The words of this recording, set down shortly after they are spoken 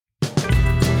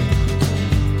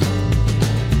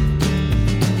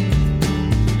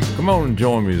Come on and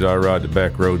join me as I ride the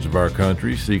back roads of our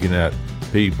country, seeking out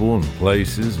people and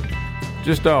places and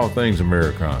just all things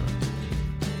Americana.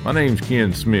 My name's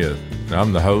Ken Smith, and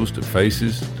I'm the host of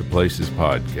Faces to Places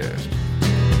podcast.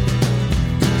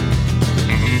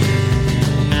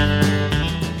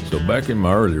 So back in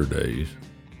my earlier days,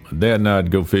 my dad and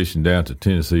I'd go fishing down to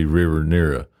Tennessee River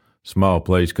near a small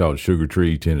place called Sugar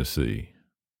Tree, Tennessee.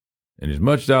 And as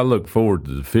much as I looked forward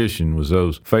to the fishing was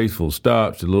those faithful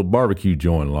stops at a little barbecue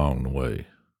joint along the way.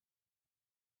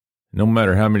 No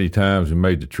matter how many times we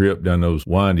made the trip down those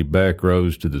windy back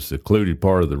roads to the secluded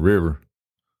part of the river,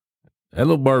 that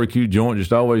little barbecue joint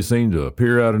just always seemed to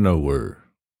appear out of nowhere.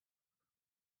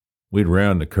 We'd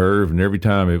round the curve, and every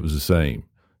time it was the same.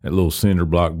 That little cinder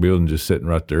block building just sitting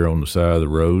right there on the side of the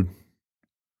road.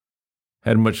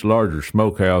 Had a much larger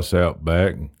smokehouse out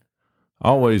back, and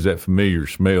always that familiar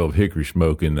smell of hickory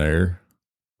smoke in there.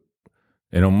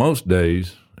 And on most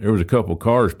days, there was a couple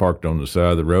cars parked on the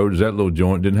side of the road as that little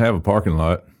joint didn't have a parking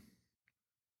lot.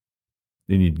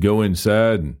 Then you'd go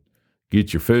inside and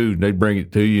get your food, and they'd bring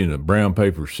it to you in a brown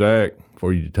paper sack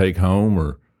for you to take home,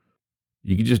 or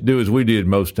you could just do as we did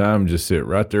most times, just sit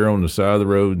right there on the side of the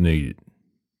road and eat it.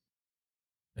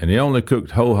 And they only cooked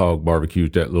whole hog barbecue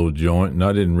at that little joint, and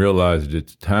I didn't realize it at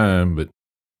the time, but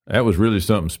that was really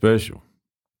something special.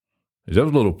 As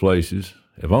those little places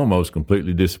have almost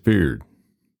completely disappeared.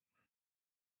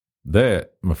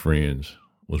 That, my friends,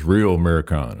 was real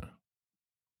Americana.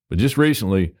 But just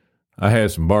recently, I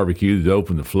had some barbecue that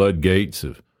opened the floodgates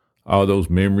of all those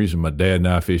memories of my dad and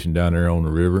I fishing down there on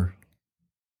the river.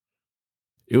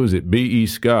 It was at B.E.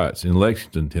 Scott's in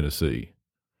Lexington, Tennessee,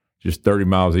 just 30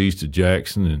 miles east of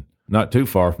Jackson and not too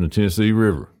far from the Tennessee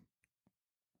River.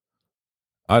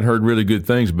 I'd heard really good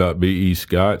things about B.E.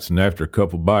 Scott's, and after a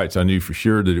couple bites, I knew for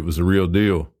sure that it was the real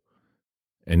deal.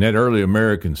 And that early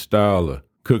American style of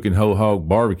cooking whole hog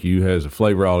barbecue has a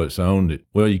flavor all its own that,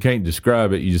 well, you can't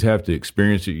describe it, you just have to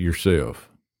experience it yourself.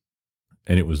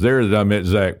 And it was there that I met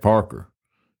Zach Parker,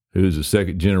 who is a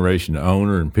second-generation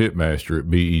owner and pitmaster at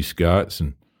B.E. Scott's,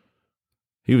 and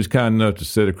he was kind enough to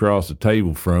sit across the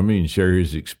table from me and share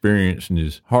his experience and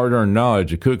his hard-earned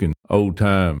knowledge of cooking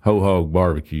old-time whole hog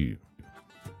barbecue.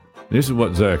 This is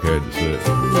what Zach had to say.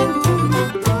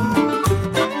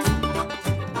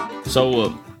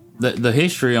 So the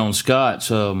history on Scott's,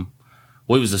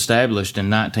 we was established in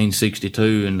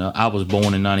 1962, and I was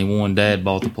born in 91. Dad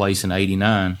bought the place in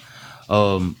 89.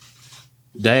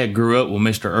 Dad grew up with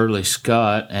Mr. Early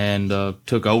Scott and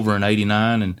took over in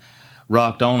 89 and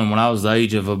rocked on. And when I was the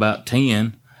age of about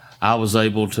 10, I was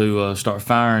able to start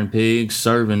firing pigs,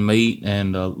 serving meat,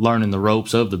 and learning the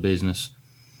ropes of the business.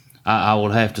 I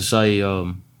would have to say,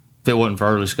 if it wasn't for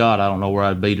Early Scott, I don't know where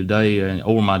I'd be today,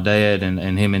 or my dad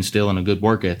and him instilling a good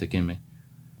work ethic in me.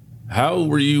 How old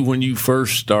were you when you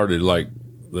first started, like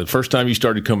the first time you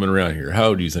started coming around here? How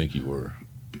old do you think you were?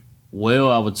 Well,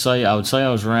 I would say I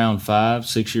was around 5,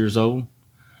 6 years old.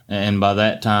 And by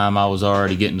that time, I was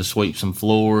already getting to sweep some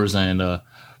floors and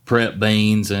prep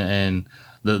beans and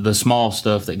the small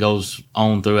stuff that goes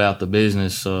on throughout the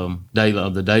business,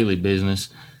 the daily business.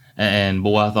 And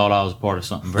boy, I thought I was a part of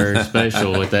something very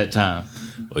special at that time.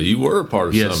 Well, you were a part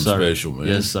of something special, man.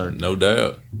 Yes, sir. No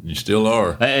doubt. You still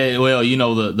are. Well, you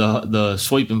know, the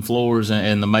sweeping floors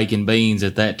and the making beans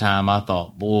at that time, I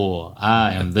thought, boy,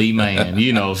 I am the man.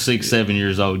 You know, 6, 7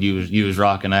 years old, you was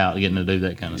rocking out, getting to do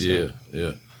that kind of stuff.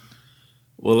 Yeah.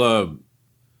 Well,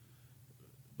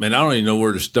 man, I don't even know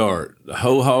where to start. The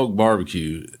whole hog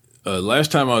barbecue.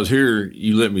 Last time I was here,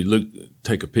 you let me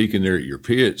take a peek in there at your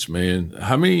pits, man.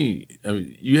 How many? I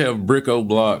mean, you have brick old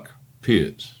block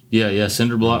pits. Yeah,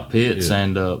 cinder block pits,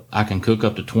 and I can cook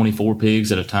up to 24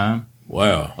 pigs at a time.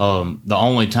 Wow. The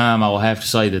only time I will have to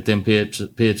say that them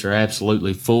pits are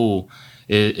absolutely full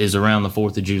is around the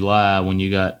 4th of July when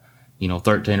you got,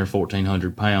 1,300 or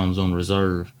 1,400 pounds on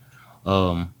reserve.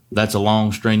 That's a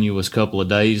long, strenuous couple of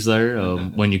days there.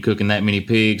 When you're cooking that many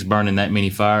pigs, burning that many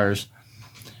fires,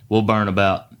 we'll burn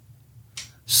about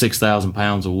 6,000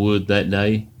 pounds of wood that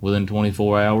day within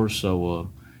 24 hours.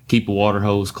 So keep a water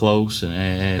hose close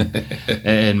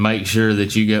and make sure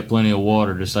that you got plenty of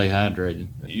water to stay hydrated.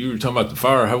 You were talking about the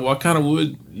fire. What kind of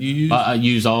wood you use? I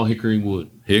use all hickory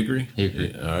wood. Hickory?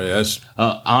 Hickory. Yeah, all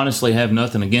right, honestly, have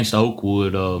nothing against oak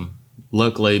wood.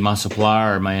 Luckily, my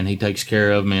supplier, man, he takes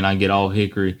care of me, and I get all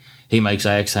hickory. He makes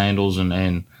axe handles,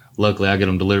 and luckily I get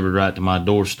them delivered right to my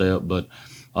doorstep. But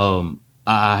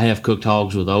I have cooked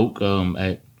hogs with oak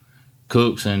at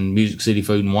Cook's and Music City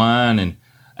Food and Wine, and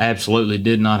absolutely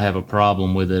did not have a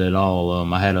problem with it at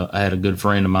all. I had a good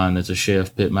friend of mine that's a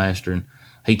chef, pitmaster, and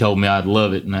he told me I'd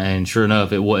love it, and sure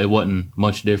enough, it wasn't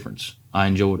much difference. I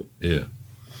enjoyed it. Yeah.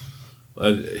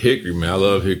 Hickory, man, I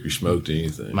love hickory smoked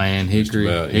anything. Man,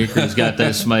 hickory's got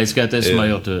that smell. It's got that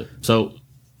smell to it. So,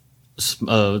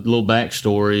 a little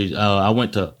backstory. I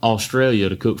went to Australia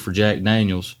to cook for Jack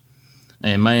Daniels,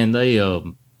 and man, they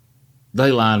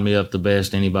lined me up the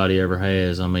best anybody ever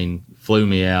has. I mean, flew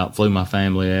me out, flew my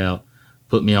family out,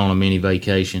 put me on a mini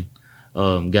vacation.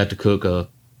 Got to cook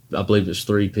I believe it's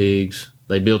 3 pigs.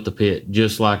 They built the pit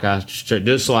just like I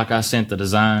sent the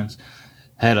designs.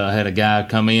 Had a guy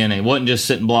come in, and it wasn't just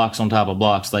sitting blocks on top of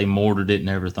blocks. They mortared it and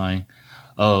everything.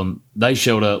 They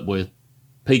showed up with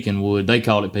pecan wood. They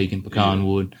called it pecan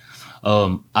wood.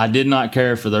 I did not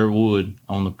care for their wood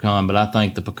on the pecan, but I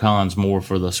think the pecan's more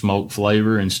for the smoke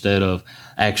flavor instead of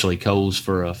actually coals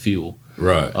for fuel.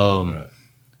 Right. Right.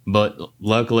 But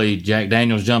luckily, Jack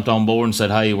Daniels jumped on board and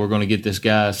said, "Hey, we're going to get this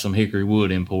guy some hickory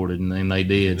wood imported," and they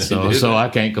did. So I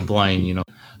can't complain. You know,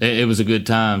 it was a good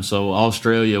time. So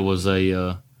Australia was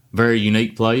a very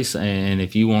unique place, and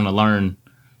if you want to learn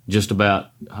just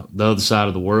about the other side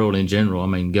of the world in general, I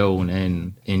mean, go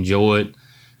and enjoy it,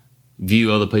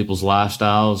 view other people's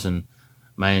lifestyles, and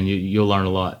man, you'll learn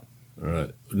a lot. All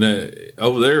right. Now,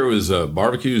 over there was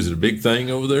barbecue. Is it a big thing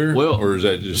over there? Well, or is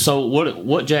that just so?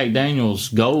 What Jack Daniels'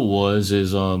 goal was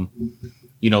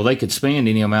they could spend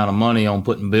any amount of money on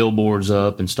putting billboards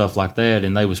up and stuff like that,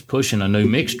 and they was pushing a new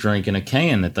mixed drink in a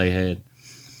can that they had,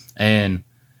 and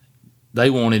they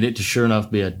wanted it to sure enough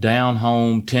be a down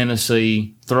home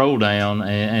Tennessee throwdown,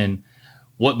 and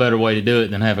what better way to do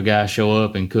it than have a guy show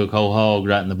up and cook whole hog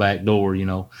right in the back door,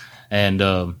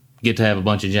 and get to have a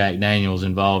bunch of Jack Daniels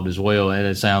involved as well. And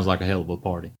it sounds like a hell of a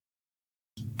party.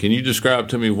 Can you describe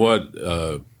to me what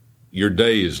your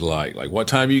day is like? Like what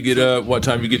time you get up, what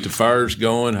time you get the fires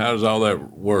going? How does all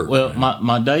that work? Well,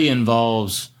 my day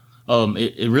involves,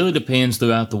 it really depends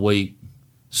throughout the week.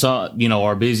 So,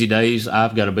 our busy days,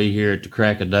 I've got to be here at the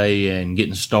crack of day and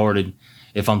getting started.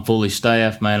 If I'm fully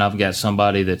staffed, man, I've got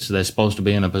somebody that's supposed to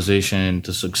be in a position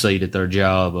to succeed at their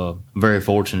job. I'm very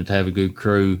fortunate to have a good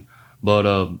crew.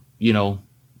 But,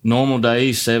 normal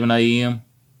days, 7 a.m.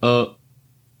 I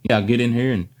get in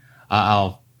here and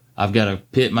I've got a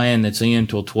pit man that's in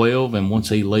till 12, and once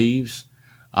he leaves,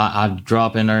 I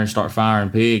drop in there and start firing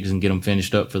pigs and get them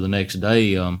finished up for the next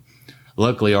day.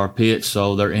 Luckily, our pits,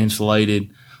 so they're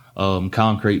insulated,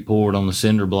 concrete poured on the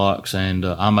cinder blocks, and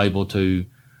I'm able to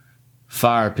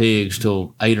fire pigs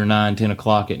till 8 or 9, 10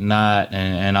 o'clock at night,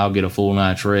 and I'll get a full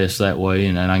night's rest that way,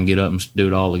 and I can get up and do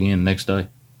it all again the next day.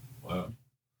 Wow.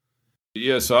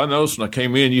 Yeah, so I noticed when I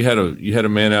came in, you had a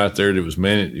man out there that was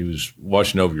he was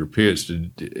watching over your pits.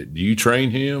 Do you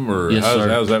train him, or yes, how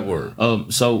does that work?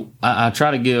 So I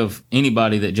try to give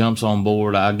anybody that jumps on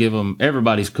board, I give them,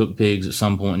 everybody's cooked pigs at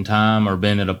some point in time or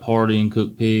been at a party and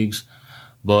cooked pigs,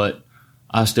 but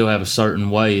I still have a certain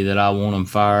way that I want them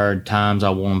fired, times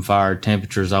I want them fired,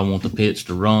 temperatures I want the pits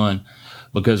to run,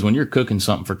 because when you're cooking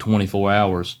something for 24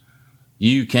 hours,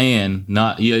 you can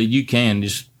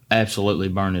just absolutely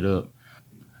burn it up.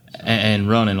 And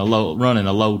running a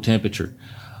low temperature.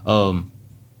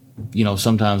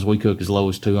 Sometimes we cook as low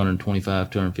as 225,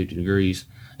 250 degrees.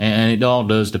 And it all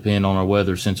does depend on our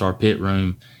weather, since our pit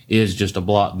room is just a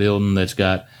block building that's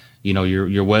got,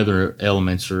 your weather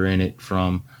elements are in it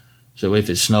so if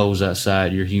it snows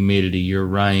outside, your humidity, your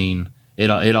rain,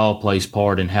 it all plays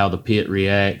part in how the pit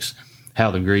reacts, how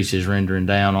the grease is rendering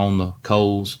down on the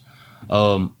coals.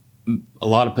 A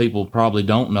lot of people probably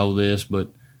don't know this,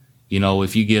 but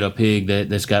if you get a pig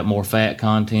that's got more fat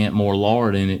content, more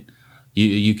lard in it,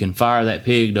 you can fire that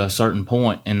pig to a certain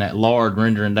point, and that lard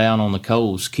rendering down on the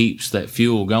coals keeps that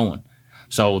fuel going.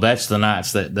 So that's the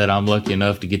nights that I'm lucky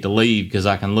enough to get to leave, because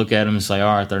I can look at them and say,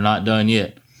 all right, they're not done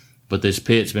yet, but this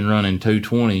pit's been running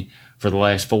 220 for the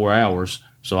last 4 hours,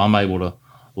 so I'm able to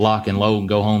lock and load and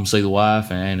go home, see the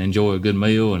wife, and enjoy a good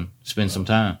meal and spend some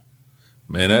time.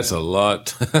 Man, that's a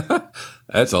lot.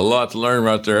 That's a lot to learn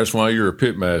right there. That's why you're a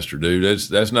pit master, dude.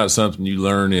 That's not something you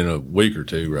learn in a week or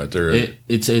two, right there.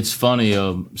 It's funny.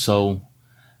 So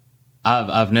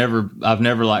I've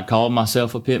never like called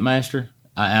myself a pit master,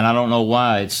 and I don't know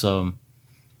why. It's so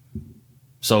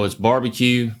it's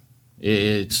barbecue,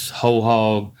 it's whole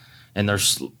hog, and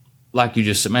there's, like you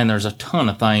just said, man, there's a ton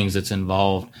of things that's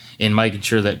involved in making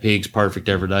sure that pig's perfect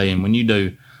every day. And when you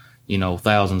do,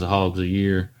 thousands of hogs a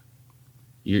year,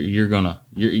 you're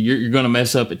gonna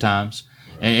mess up at times,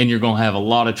 and you're gonna have a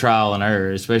lot of trial and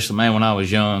error. Especially, man, when I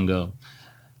was young,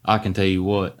 I can tell you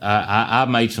what, I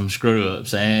made some screw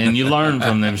ups, and you learn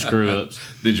from them screw ups.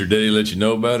 Did your daddy let you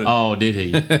know about it? Oh, did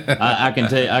he? I can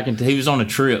tell. He was on a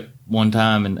trip one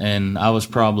time, and I was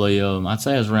probably I'd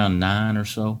say I was around 9 or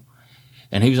so,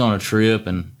 and he was on a trip,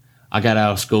 and I got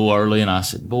out of school early and I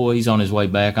said, boy, he's on his way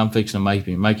back. I'm fixing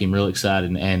to make him real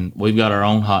excited. And we've got our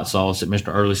own hot sauce that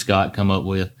Mr. Early Scott come up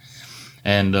with.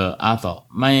 And I thought,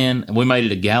 man, we made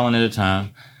it a gallon at a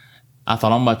time. I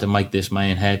thought, I'm about to make this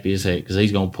man happy as heck because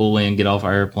he's going to pull in, get off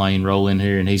our airplane, roll in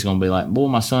here, and he's going to be like, boy,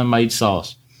 my son made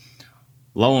sauce.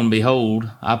 Lo and behold,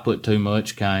 I put too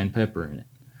much cayenne pepper in it.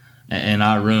 And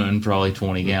I ruined probably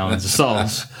 20 gallons of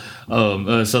sauce.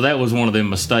 So that was one of them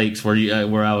mistakes where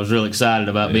I was real excited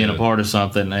about being a part of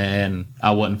something and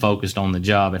I wasn't focused on the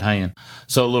job at hand.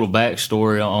 So a little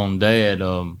backstory on Dad.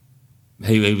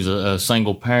 He was a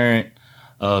single parent,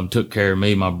 took care of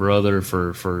me, my brother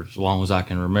for as long as I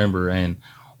can remember. And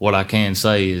what I can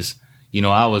say is,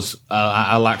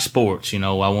 I like sports. I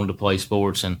wanted to play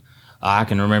sports, and I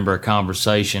can remember a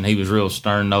conversation. He was a real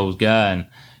stern-nosed guy, and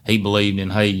he believed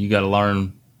in, hey, you got to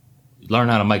learn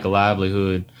how to make a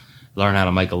livelihood, learn how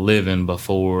to make a living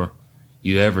before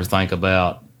you ever think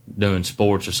about doing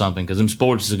sports or something, because them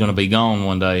sports is going to be gone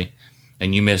one day,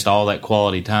 and you missed all that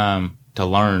quality time to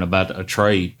learn about a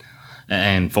trade.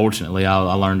 And fortunately, I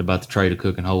learned about the trade of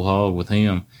cooking whole hog with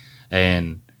him,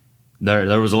 and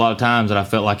there was a lot of times that I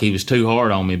felt like he was too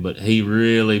hard on me, but he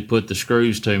really put the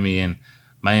screws to me. And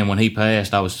man, when he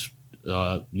passed, I was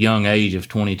young age of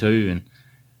 22, and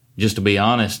just to be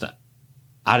honest,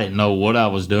 I didn't know what I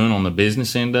was doing on the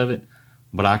business end of it,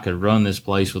 but I could run this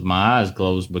place with my eyes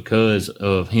closed because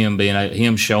of him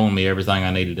showing me everything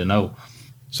I needed to know.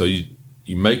 So you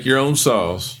make your own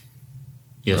sauce.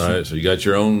 Yes, right? sir. So you got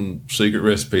your own secret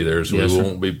recipe there, so yes, we sir.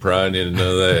 won't be prying into none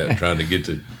of that, trying to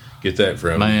get that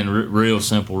from Man, real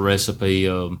simple recipe.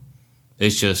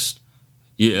 It's just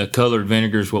colored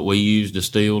vinegar is what we use,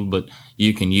 distilled, but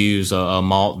you can use a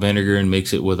malt vinegar and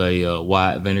mix it with a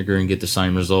white vinegar and get the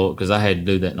same result, because I had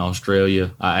to do that in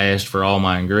Australia. I asked for all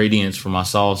my ingredients for my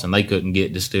sauce, and they couldn't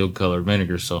get distilled colored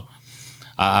vinegar, so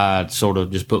I sort of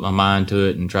just put my mind to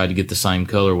it and tried to get the same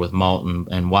color with malt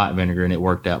and white vinegar, and it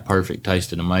worked out perfect.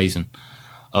 Tasted amazing.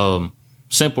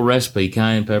 Simple recipe: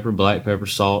 cayenne pepper, black pepper,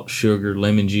 salt, sugar,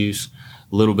 lemon juice,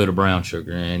 a little bit of brown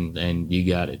sugar, and you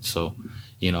got it. So,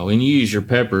 and you use your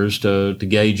peppers to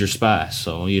gauge your spice.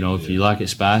 So, if you like it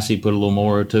spicy, put a little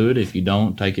more to it. If you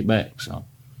don't, take it back. So.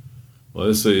 Well,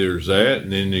 let's see, there's that,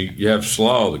 and then you have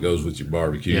slaw that goes with your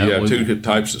barbecue. Yeah, you have two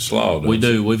types of slaw, don't you? We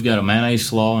do. We've got a mayonnaise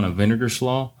slaw and a vinegar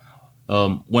slaw.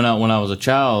 When I was a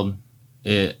child,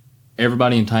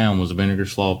 everybody in town was a vinegar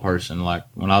slaw person. Like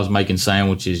when I was making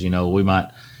sandwiches, we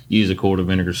might use a quart of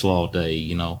vinegar slaw a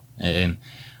day, and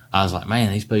I was like,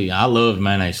 man, these people, I loved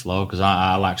mayonnaise slaw because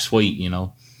I like sweet,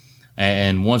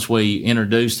 And once we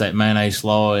introduced that mayonnaise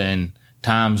slaw and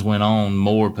times went on,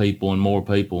 more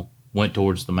people went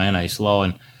towards the mayonnaise slaw.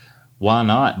 And why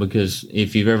not? Because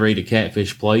if you've ever eat a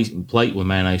catfish plate with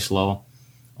mayonnaise slaw,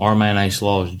 our mayonnaise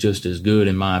slaw is just as good,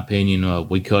 in my opinion.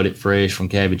 We cut it fresh from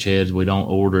cabbage heads. We don't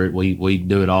order it. We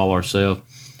do it all ourselves,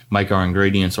 make our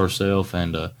ingredients ourselves,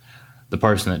 and the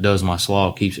person that does my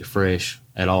slaw keeps it fresh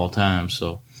at all times.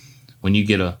 So when you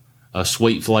get a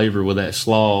sweet flavor with that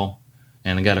slaw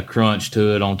and it got a crunch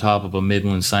to it on top of a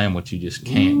Midland sandwich, you just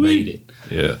can't beat it.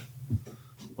 Yeah.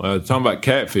 Well, talking about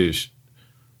catfish,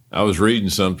 I was reading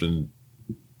something,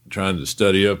 trying to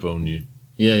study up on you.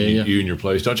 Yeah. You and your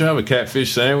place. Don't you have a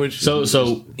catfish sandwich? So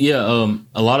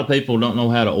a lot of people don't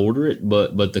know how to order it,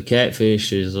 but the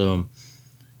catfish is,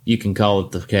 you can call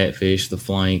it the catfish, the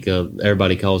flank.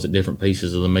 Everybody calls it different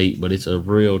pieces of the meat, but it's a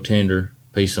real tender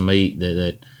piece of meat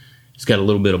that it's got a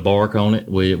little bit of bark on it,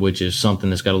 which is something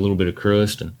that's got a little bit of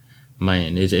crust, and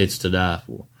man, it's to die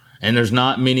for. And there's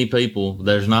not many people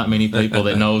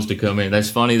that knows to come in.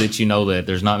 That's funny that you know that.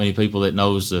 There's not many people that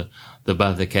knows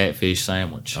about the catfish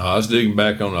sandwich. I was digging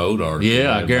back on the old article.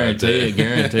 Yeah, I guarantee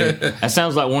it. That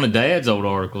sounds like one of Dad's old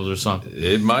articles or something.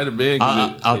 It might have been.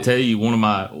 I'll tell you, one of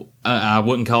my, I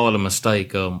wouldn't call it a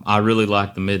mistake. I really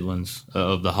like the Midlands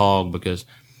of the hog because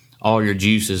all your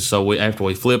juices, so after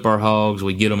we flip our hogs,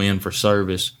 we get them in for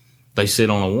service. They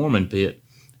sit on a warming pit.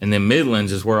 And then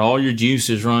Midlands is where all your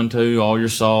juices run to, all your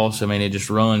sauce. I mean, it just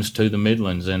runs to the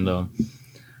Midlands. And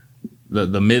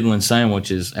the Midland sandwich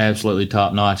is absolutely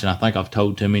top notch. And I think I've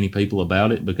told too many people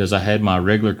about it because I had my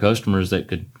regular customers that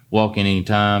could walk in any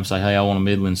time, say, hey, I want a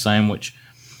Midland sandwich.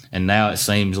 And now it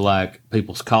seems like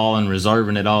people's calling,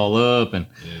 reserving it all up. And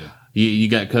you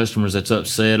got customers that's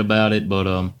upset about it.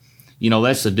 But,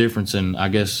 that's the difference in, I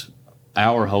guess,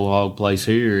 our whole hog place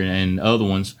here and other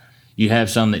ones. You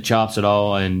have some that chops it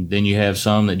all, and then you have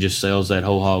some that just sells that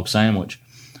whole hog sandwich.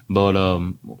 But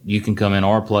you can come in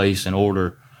our place and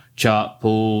order chopped,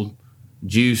 pulled,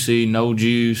 juicy, no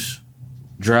juice,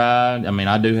 dried. I mean,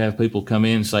 I do have people come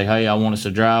in and say, hey, I want us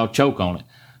to dry, I'll choke on it.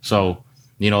 So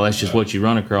that's just what you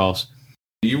run across.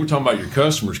 You were talking about your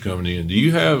customers coming in. Do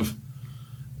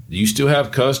you still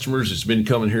have customers that's been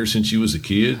coming here since you was a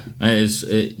kid?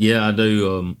 Yeah, I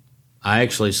do. I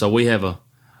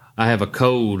have a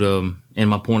code in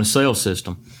my point of sale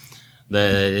system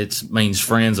that it means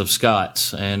Friends of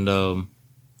Scott's, and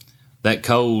that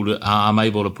code I'm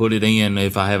able to put it in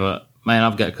if I have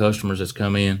I've got customers that's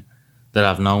come in that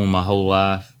I've known my whole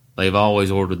life. They've always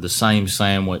ordered the same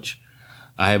sandwich.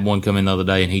 I had one come in the other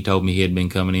day, and he told me he had been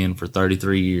coming in for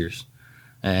 33 years.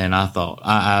 And I thought,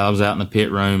 I was out in the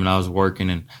pit room, and I was working,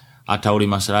 and I told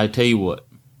him, I said, I tell you what,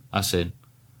 I said,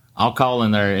 I'll call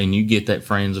in there, and you get that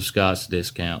Friends of Scott's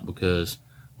discount, because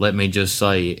let me just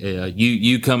say,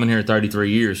 you coming here 33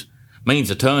 years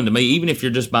means a ton to me. Even if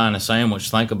you're just buying a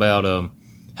sandwich, think about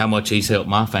how much he's helped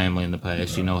my family in the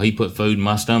past. He put food in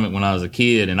my stomach when I was a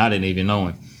kid, and I didn't even know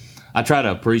him. I try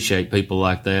to appreciate people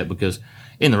like that, because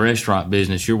in the restaurant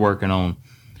business, you're working on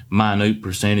minute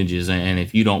percentages, and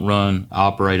if you don't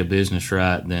operate a business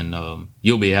right, then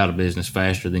you'll be out of business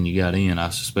faster than you got in, I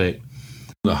suspect.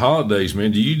 The holidays,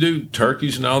 man, do you do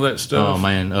turkeys and all that stuff? Oh,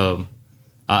 man,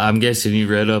 I'm guessing you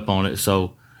read up on it.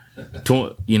 So,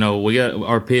 we got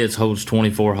our pits holds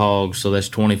 24 hogs, so that's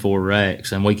 24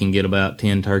 racks, and we can get about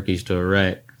 10 turkeys to a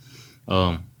rack.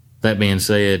 That being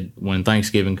said, when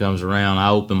Thanksgiving comes around, I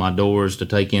open my doors to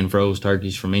take in froze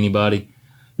turkeys from anybody,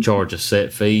 charge a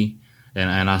set fee,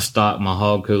 and I stock my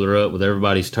hog cooler up with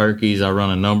everybody's turkeys. I run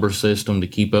a number system to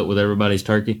keep up with everybody's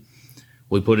turkey.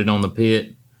 We put it on the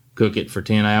pit, cook it for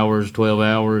 10 hours, 12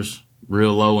 hours,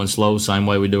 real low and slow, same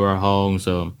way we do our hogs.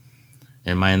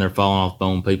 And, man, they're falling off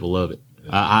bone. People love it.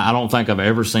 I don't think I've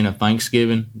ever seen a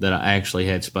Thanksgiving that I actually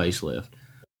had space left.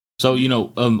 So,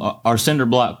 our cinder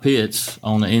block pits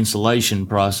on the insulation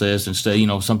process, instead,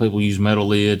 some people use metal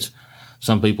lids.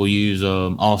 Some people use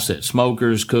offset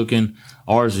smokers cooking.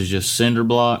 Ours is just cinder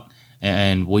block,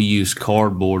 and we use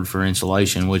cardboard for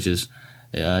insulation, which is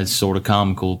it's sort of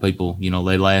comical. People,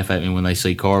 they laugh at me when they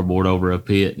see cardboard over a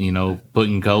pit,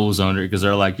 putting coals under it, because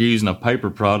they're like, you're using a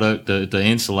paper product to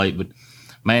insulate. But,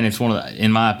 man, it's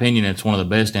in my opinion, it's one of the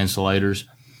best insulators.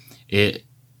 It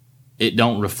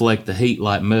don't reflect the heat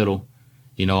like metal.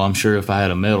 I'm sure if I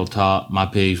had a metal top, my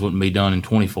pigs wouldn't be done in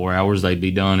 24 hours. They'd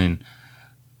be done in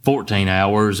 14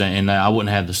 hours, and I wouldn't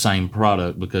have the same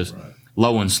product, because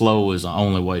low and slow is the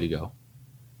only way to go.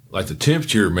 Like the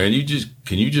temperature, man,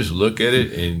 can you just look at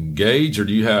it and gauge, or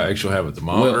do you actually have a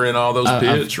thermometer in all those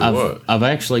pits, or what? I've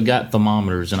actually got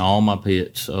thermometers in all my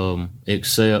pits,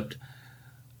 except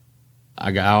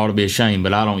I ought to be ashamed,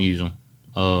 but I don't use them.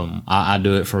 I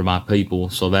do it for my people,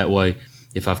 so that way,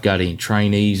 if I've got any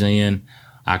trainees in,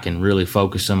 I can really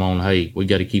focus them on, hey, we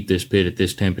got to keep this pit at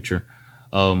this temperature.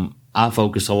 I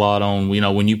focus a lot on,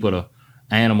 when you put a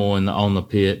animal on the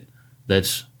pit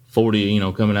that's 40,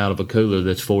 coming out of a cooler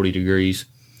that's 40 degrees,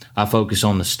 I focus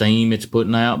on the steam it's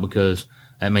putting out, because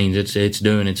that means it's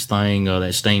doing its thing.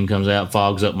 That steam comes out,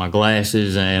 fogs up my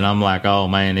glasses, and I'm like, oh,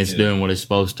 man, it's doing what it's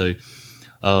supposed to.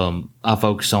 I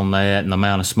focus on that and the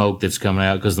amount of smoke that's coming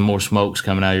out, because the more smoke's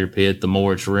coming out of your pit, the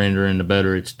more it's rendering, the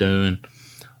better it's doing.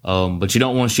 But you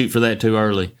don't want to shoot for that too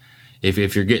early.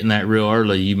 If you're getting that real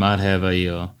early, you might have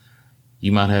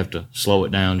to slow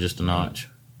it down just a notch.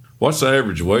 What's the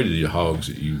average weight of the hogs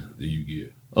that you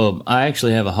get? I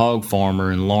actually have a hog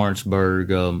farmer in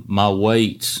Lawrenceburg. My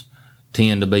weights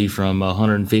tend to be from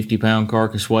 150-pound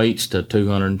carcass weights to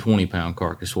 220-pound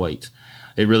carcass weights.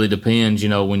 It really depends,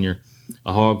 when you're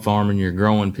a hog farmer and you're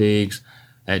growing pigs.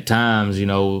 At times,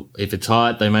 if it's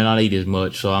hot, they may not eat as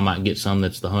much, so I might get some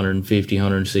that's the 150,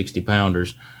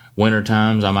 160-pounders. Winter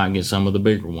times, I might get some of the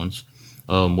bigger ones.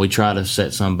 We try to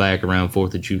set some back around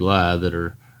 4th of July that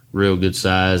are real good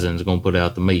size and is going to put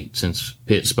out the meat, since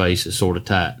pit space is sort of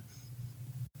tight.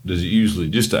 Does it usually,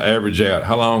 just to average out,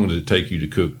 how long does it take you to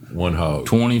cook one hog?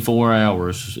 24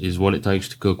 hours is what it takes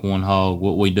to cook one hog.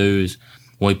 What we do is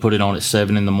we put it on at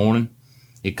 7 in the morning.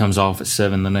 It comes off at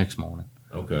 7 the next morning.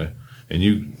 Okay. And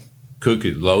you cook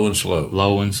it low and slow?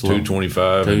 Low and slow.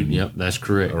 225? Yep, that's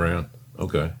correct. Around?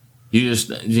 Okay. You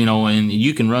just, and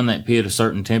you can run that pit a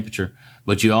certain temperature,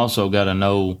 but you also got to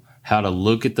know how to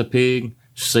look at the pig,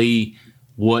 see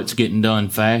what's getting done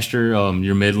faster.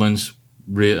 Your middlings,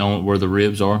 where the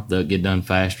ribs are, they'll get done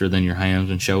faster than your hams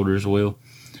and shoulders will.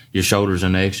 Your shoulders are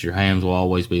next. Your hams will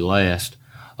always be last.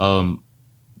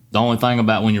 The only thing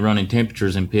about when you're running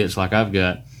temperatures in pits like I've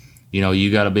got,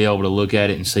 you got to be able to look at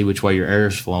it and see which way your air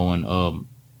is flowing.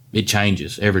 It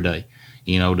changes every day,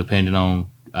 depending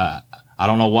on, I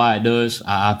don't know why it does.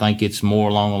 I think it's more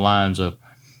along the lines of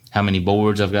how many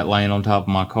boards I've got laying on top of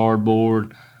my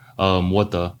cardboard,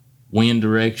 what the wind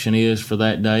direction is for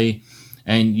that day.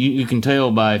 And you can tell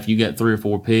by if you got 3 or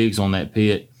 4 pigs on that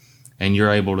pit and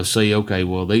you're able to see, okay,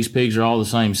 well, these pigs are all the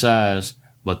same size,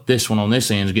 but this one on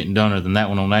this end is getting dunner than that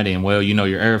one on that end. Well, you know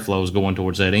your airflow is going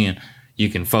towards that end. You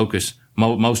can focus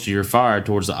most of your fire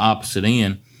towards the opposite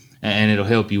end, and it'll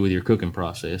help you with your cooking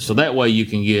process. So that way you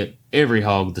can get every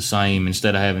hog the same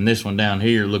instead of having this one down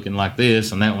here looking like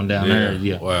this and that one down there.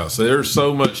 Yeah. Wow. So there's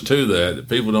so much to that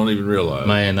people don't even realize.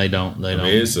 Man, they don't. I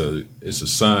mean, it's a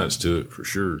science to it for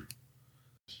sure.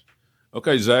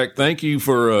 Okay, Zach, thank you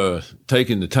for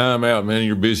taking the time out, man, in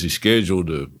your busy schedule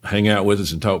to hang out with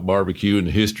us and talk barbecue and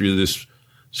the history of this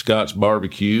Scott's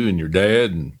barbecue and your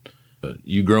dad and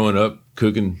you growing up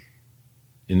cooking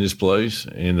in this place.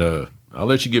 And I'll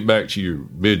let you get back to your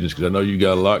business because I know you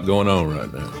got a lot going on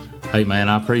right now. Hey, man,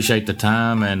 I appreciate the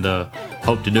time and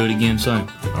hope to do it again soon.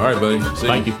 All right, buddy.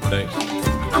 Thank you. Thanks.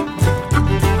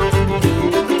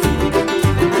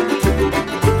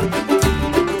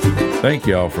 Thank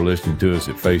y'all for listening to us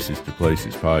at Faces to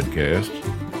Places podcast.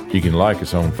 You can like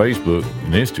us on Facebook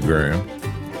and Instagram,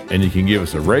 and you can give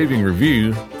us a raving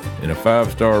review and a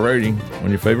 5-star rating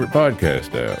on your favorite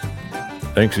podcast app.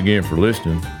 Thanks again for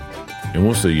listening, and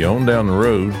we'll see you on down the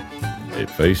road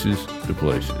at Faces to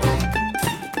Places.